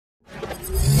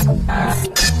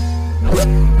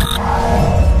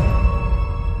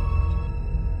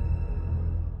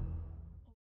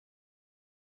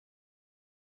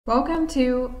Welcome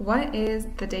to What is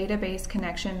the Database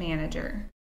Connection Manager?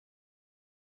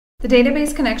 The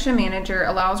Database Connection Manager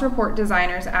allows report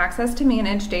designers access to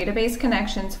manage database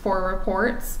connections for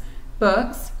reports,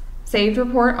 books, saved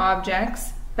report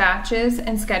objects, batches,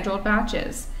 and scheduled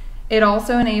batches. It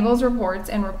also enables reports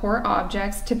and report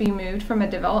objects to be moved from a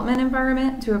development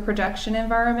environment to a production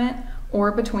environment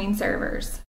or between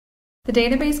servers. The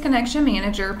Database Connection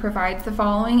Manager provides the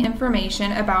following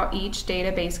information about each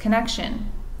database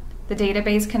connection: the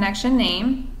database connection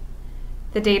name,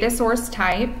 the data source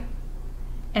type,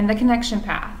 and the connection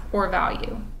path or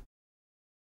value.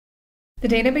 The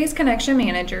Database Connection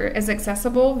Manager is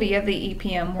accessible via the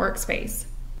EPM Workspace.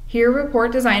 Here,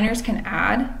 report designers can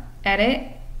add,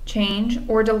 edit, change,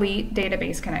 or delete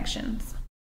database connections.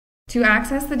 To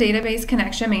access the Database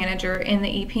Connection Manager in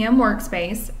the EPM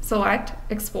Workspace, select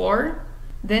Explore,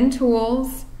 then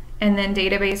Tools, and then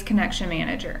Database Connection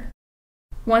Manager.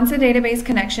 Once a database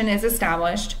connection is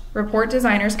established, report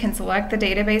designers can select the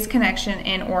database connection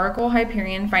in Oracle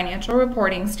Hyperion Financial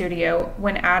Reporting Studio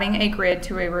when adding a grid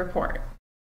to a report.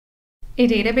 A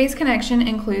database connection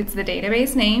includes the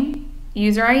database name,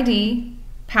 user ID,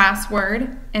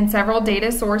 password, and several data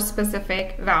source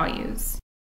specific values.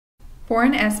 For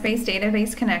an Essbase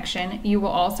database connection, you will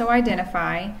also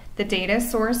identify the data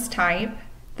source type,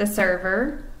 the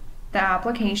server, the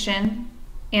application,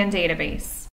 and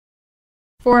database.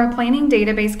 For a planning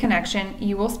database connection,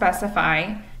 you will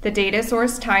specify the data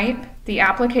source type, the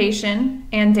application,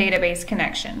 and database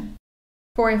connection.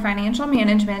 For a financial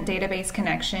management database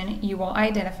connection, you will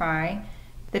identify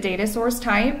the data source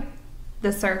type,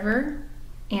 the server,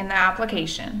 and the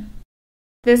application.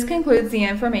 This concludes the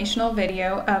informational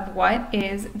video of what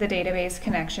is the Database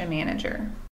Connection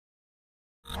Manager.